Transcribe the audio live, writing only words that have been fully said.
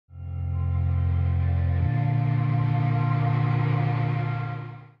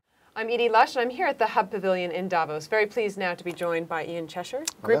I'm Edie Lush, and I'm here at the Hub Pavilion in Davos. Very pleased now to be joined by Ian Cheshire,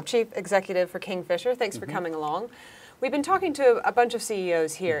 Group Chief Executive for Kingfisher. Thanks for coming along. We've been talking to a bunch of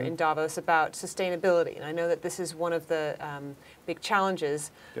CEOs here in Davos about sustainability, and I know that this is one of the big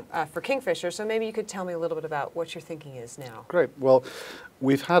challenges for Kingfisher, so maybe you could tell me a little bit about what your thinking is now. Great. Well,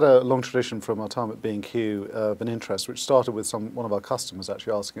 we've had a long tradition from our time at B&Q of an interest, which started with one of our customers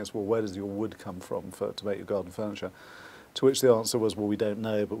actually asking us, well, where does your wood come from to make your garden furniture? To which the answer was, well, we don't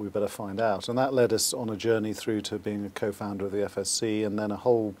know, but we better find out. And that led us on a journey through to being a co-founder of the FSC, and then a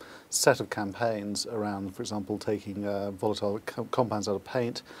whole set of campaigns around, for example, taking volatile compounds out of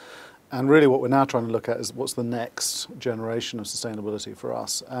paint. And really what we're now trying to look at is what's the next generation of sustainability for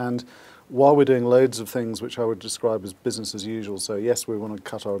us. And while we're doing loads of things which I would describe as business as usual, so yes, we want to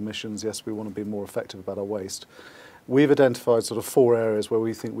cut our emissions, yes, we want to be more effective about our waste, we've identified sort of 4 areas where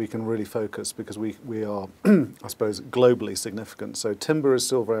we think we can really focus because we are, I suppose, globally significant. So timber is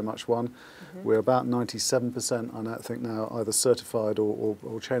still very much one. We're about 97%, I think now, either certified or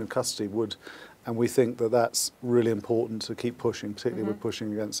chain of custody wood. And we think that that's really important to keep pushing, particularly we're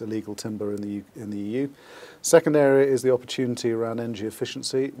pushing against illegal timber in the EU. Second area is the opportunity around energy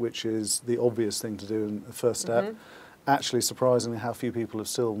efficiency, which is the obvious thing to do in the first step. Actually, surprisingly, how few people have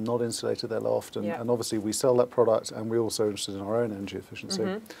still not insulated their loft, and obviously we sell that product, and we're also interested in our own energy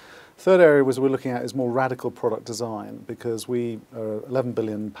efficiency. Third area we're looking at is more radical product design, because we are an £11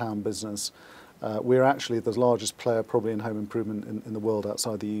 billion business. We're actually the largest player probably in home improvement in the world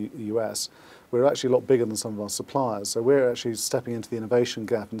outside the US. We're actually a lot bigger than some of our suppliers, so we're actually stepping into the innovation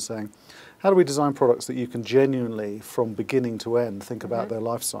gap and saying, how do we design products that you can genuinely, from beginning to end, think about their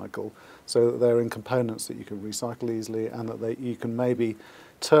life cycle, so that they're in components that you can recycle easily, and that you can maybe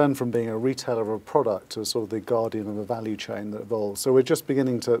turn from being a retailer of a product to sort of the guardian of a value chain that evolves. So we're just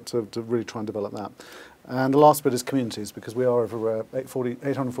beginning to really try and develop that. And the last bit is communities, because we are everywhere,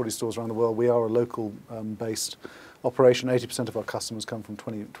 840 stores around the world. We are a local based operation. 80% of our customers come from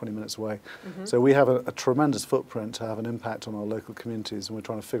 20 minutes away. So we have a tremendous footprint to have an impact on our local communities, and we're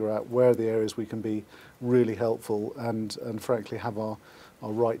trying to figure out where are the areas we can be really helpful and frankly have our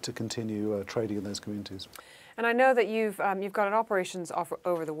right to continue trading in those communities. And I know that you've got operations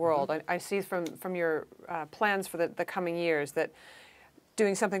over the world. I see from your plans for the coming years that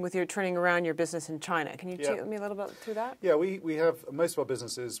doing something with turning around your business in China. Can you take me a little bit through that? Yeah, we have, most of our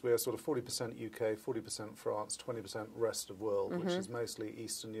businesses, we're sort of 40% UK, 40% France, 20% rest of world, which is mostly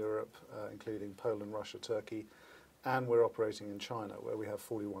Eastern Europe, including Poland, Russia, Turkey, and we're operating in China, where we have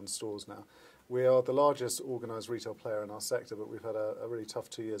 41 stores now. We are the largest organised retail player in our sector, but we've had a really tough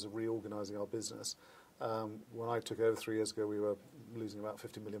 2 years of reorganising our business. When I took over 3 years ago, we were losing about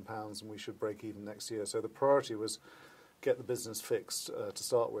 £50 million, and we should break even next year. So the priority was get the business fixed to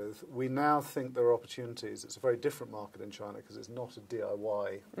start with. We now think there are opportunities. It's a very different market in China because it's not a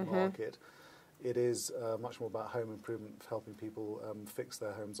DIY market. It is much more about home improvement, helping people fix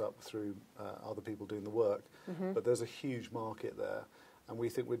their homes up through other people doing the work. But there's a huge market there. And we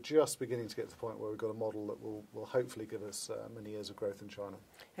think we're just beginning to get to the point where we've got a model that will hopefully give us many years of growth in China.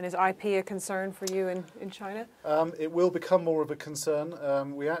 And is IP a concern for you in China? It will become more of a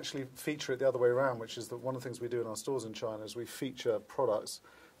concern. We actually feature it the other way around, which is that one of the things we do in our stores in China is we feature products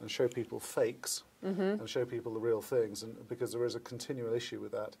and show people fakes and show people the real things, and because there is a continual issue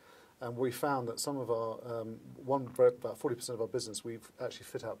with that. And we found that some of our, about 40% of our business, we actually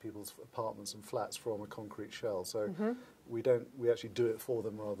fit out people's apartments and flats from a concrete shell. So we actually do it for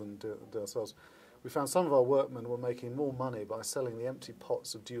them rather than do it ourselves. We found some of our workmen were making more money by selling the empty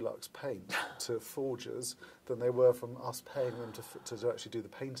pots of Dulux paint to forgers than they were from us paying them to actually do the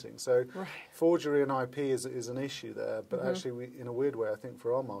painting. So forgery and IP is an issue there, but actually, in a weird way, I think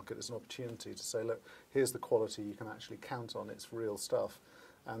for our market, it's an opportunity to say, look, here's the quality you can actually count on. It's real stuff.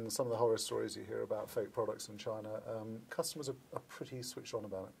 And some of the horror stories you hear about fake products in China, customers are pretty switched on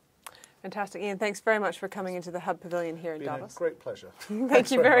about it. Fantastic. Ian, thanks very much for coming into the Hub Pavilion here in Davos. A great pleasure.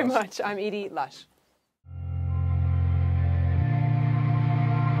 Thank you very much. I'm Edie Lush.